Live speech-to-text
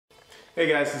Hey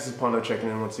guys, this is Pondo checking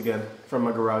in once again from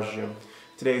my garage gym.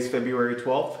 Today is February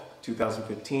 12th,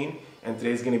 2015, and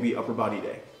today is going to be upper body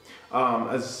day.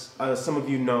 As some of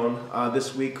you know,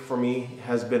 this week for me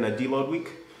has been a deload week.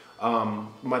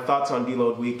 My thoughts on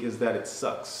deload week is that it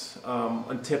sucks.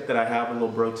 A tip that I have, a little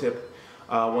bro tip,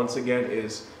 once again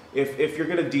is if you're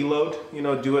going to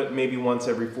deload, do it maybe once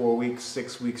every 4 weeks,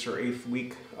 6 weeks, or 8th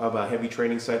week of a heavy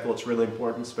training cycle. It's really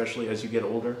important, especially as you get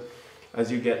older. As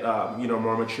you get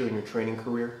more mature in your training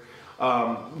career.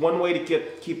 One way to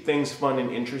keep things fun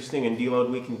and interesting and deload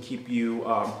week and keep you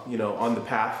on the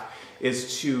path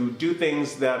is to do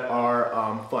things that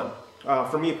are fun.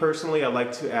 For me personally, I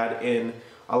like to add in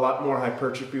a lot more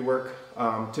hypertrophy work.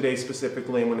 Today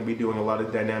specifically, I'm going to be doing a lot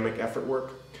of dynamic effort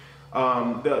work.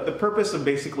 The purpose of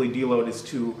basically deload is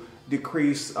to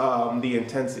decrease the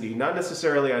intensity. Not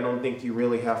necessarily, I don't think you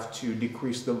really have to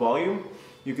decrease the volume.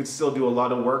 You can still do a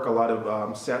lot of work, a lot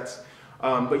of sets,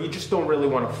 but you just don't really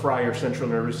want to fry your central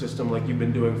nervous system like you've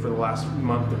been doing for the last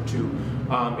month or two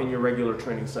in your regular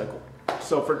training cycle.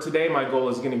 So for today, my goal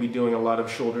is going to be doing a lot of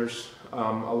shoulders,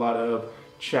 a lot of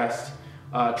chest,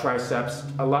 triceps,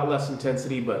 a lot less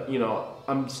intensity, but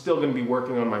I'm still going to be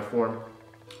working on my form.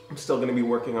 I'm still going to be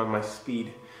working on my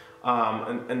speed,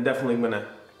 and definitely going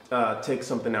to take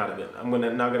something out of it. I'm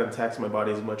not going to tax my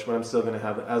body as much, but I'm still going to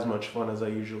have as much fun as I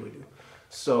usually do.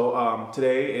 So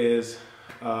today is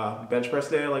bench press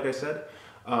day, like I said.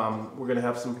 We're gonna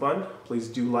have some fun. Please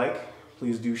do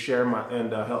please do share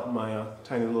and help my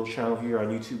tiny little channel here on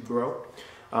YouTube grow.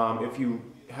 If you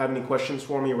have any questions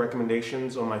for me,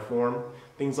 recommendations on my form,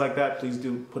 things like that, please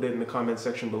do put it in the comment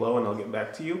section below and I'll get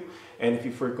back to you. And if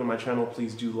you frequent my channel,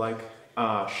 please do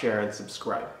share and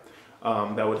subscribe.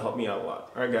 That would help me out a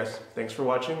lot. All right guys, thanks for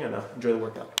watching and enjoy the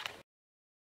workout.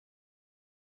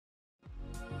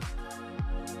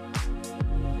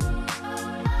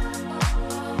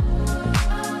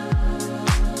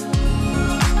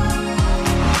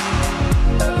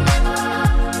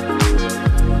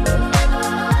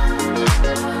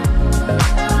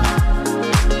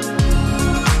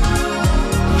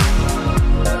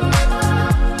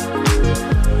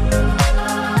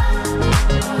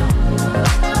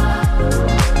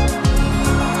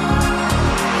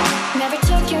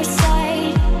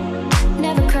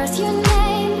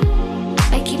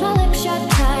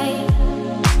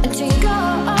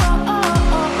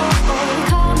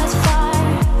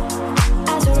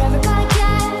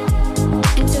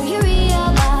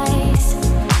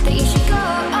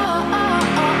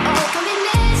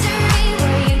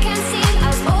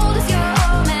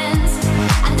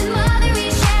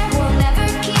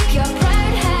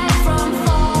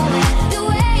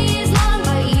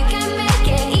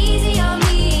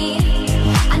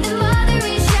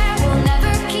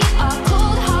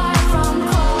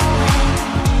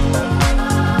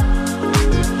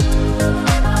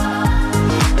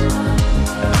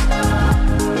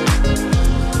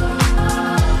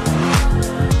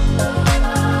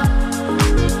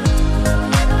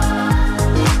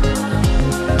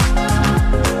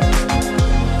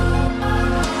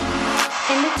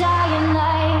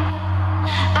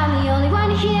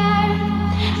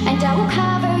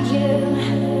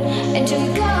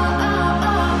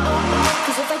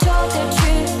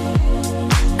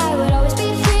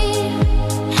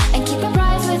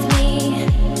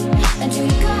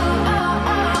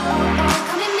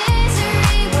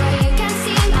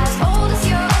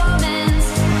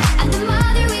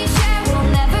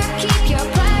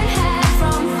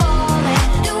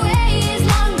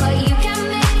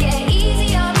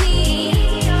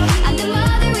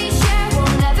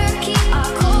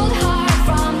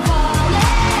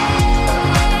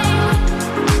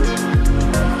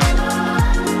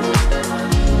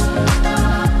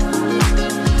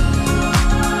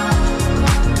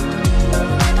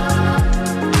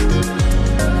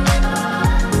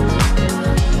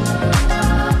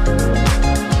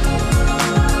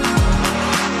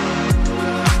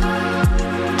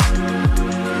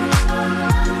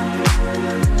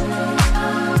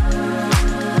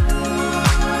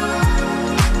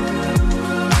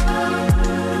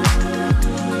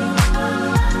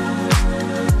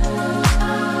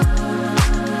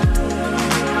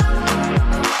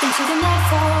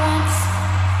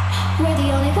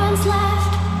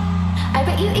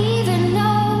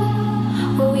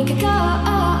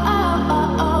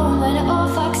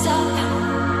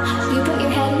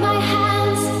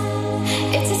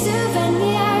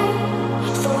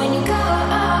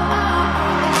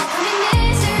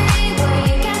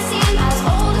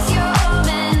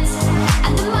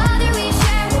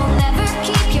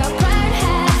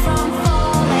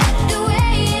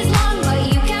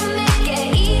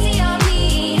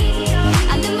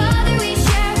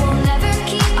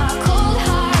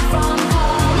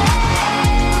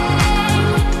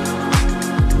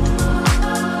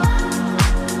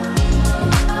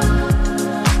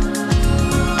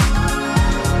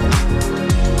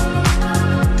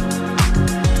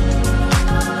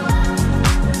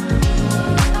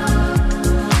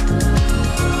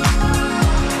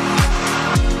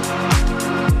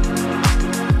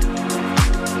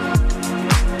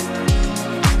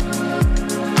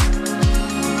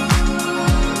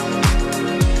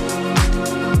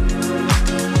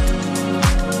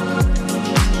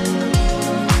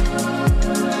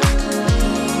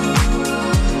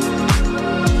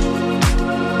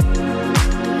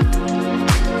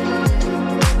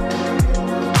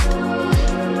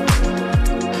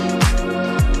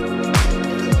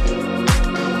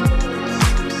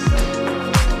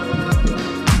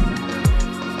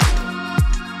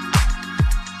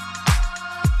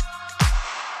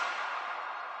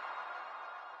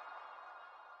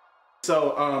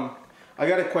 So I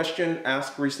got a question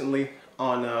asked recently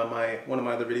on one of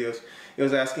my other videos. It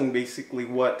was asking basically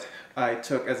what I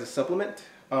took as a supplement.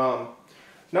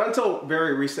 Not until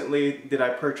very recently did I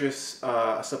purchase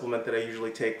a supplement that I usually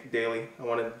take daily. I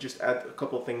want to just add a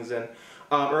couple things in.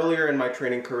 Earlier in my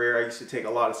training career, I used to take a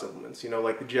lot of supplements, you know,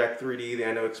 like the Jack 3D, the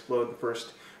Endo Explode, the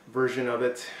first version of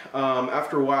it.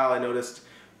 After a while, I noticed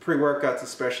pre-workouts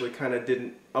especially kind of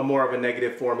did more of a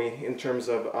negative for me in terms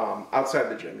of outside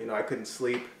the gym. You know, I couldn't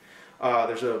sleep.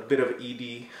 There's a bit of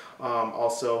ED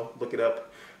also, look it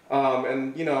up.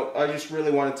 And you know, I just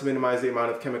really wanted to minimize the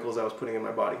amount of chemicals I was putting in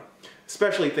my body,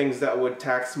 especially things that would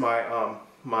tax my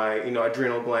my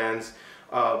adrenal glands.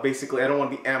 Basically, I don't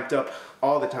want to be amped up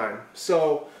all the time.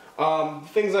 So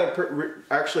things I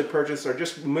actually purchase are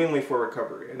just mainly for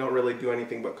recovery. I don't really do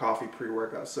anything but coffee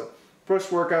pre-workout. So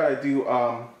first workout, I do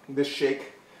this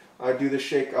shake. I do this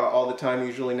shake all the time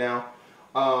usually now.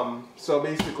 So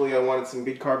basically, I wanted some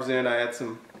good carbs in. I had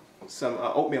some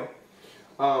oatmeal.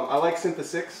 I like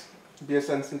Synth-6,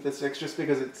 BSN Synth-6, just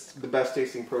because it's the best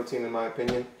tasting protein in my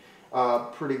opinion.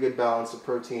 Pretty good balance of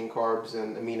protein, carbs,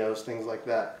 and aminos, things like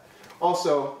that.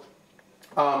 Also,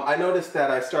 I noticed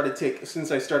that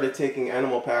since I started taking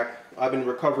Animal Pack, I've been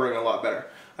recovering a lot better.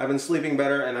 I've been sleeping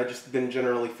better, and I've just been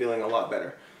generally feeling a lot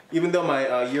better. Even though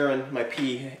my urine, my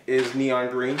pee, is neon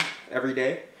green every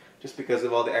day, just because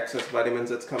of all the excess vitamins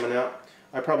that's coming out.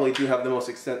 I probably do have the most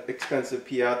expensive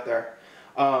pee out there.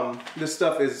 This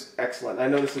stuff is excellent. I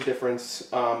noticed a difference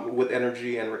with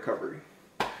energy and recovery.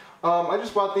 I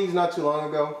just bought these not too long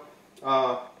ago.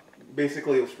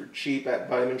 Basically, it was for cheap at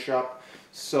Vitamin Shop,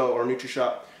 or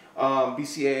NutriShop.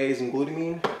 BCAAs and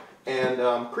glutamine and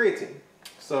creatine.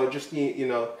 So just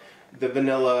the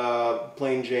vanilla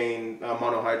plain Jane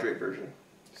monohydrate version.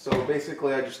 So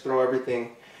basically, I just throw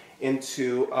everything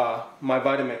into my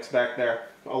Vitamix back there,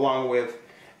 along with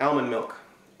almond milk.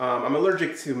 I'm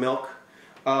allergic to milk.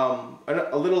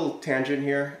 A little tangent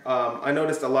here. I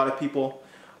noticed a lot of people,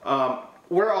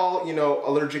 we're all,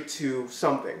 allergic to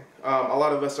something. A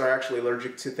lot of us are actually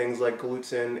allergic to things like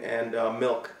gluten and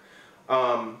milk.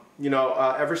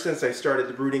 Ever since I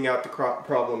started rooting out the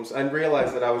problems, I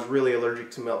realized that I was really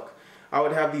allergic to milk. I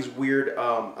would have these weird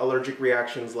allergic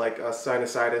reactions like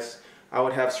sinusitis. I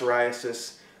would have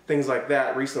psoriasis, things like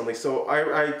that recently. So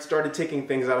I started taking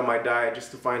things out of my diet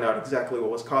just to find out exactly what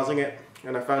was causing it.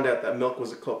 And I found out that milk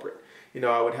was a culprit.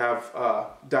 I would have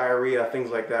diarrhea, things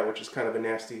like that, which is kind of a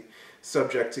nasty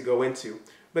subject to go into.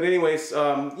 But anyways,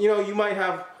 you might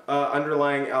have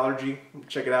underlying allergy.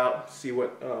 Check it out, see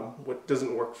what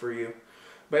doesn't work for you.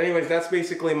 But anyways, that's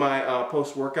basically my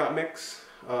post-workout mix.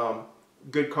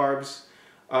 Good carbs,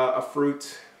 a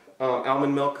fruit,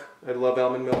 almond milk. I love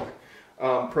almond milk.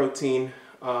 Protein,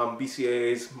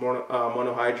 BCAAs,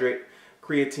 monohydrate,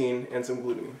 creatine, and some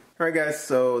glutamine. Alright guys,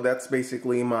 so that's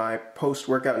basically my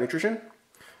post-workout nutrition.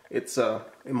 It's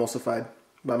emulsified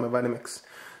by my Vitamix.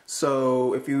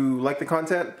 So if you like the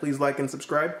content, please like and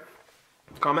subscribe,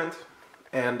 comment,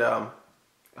 and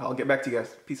I'll get back to you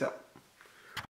guys. Peace out.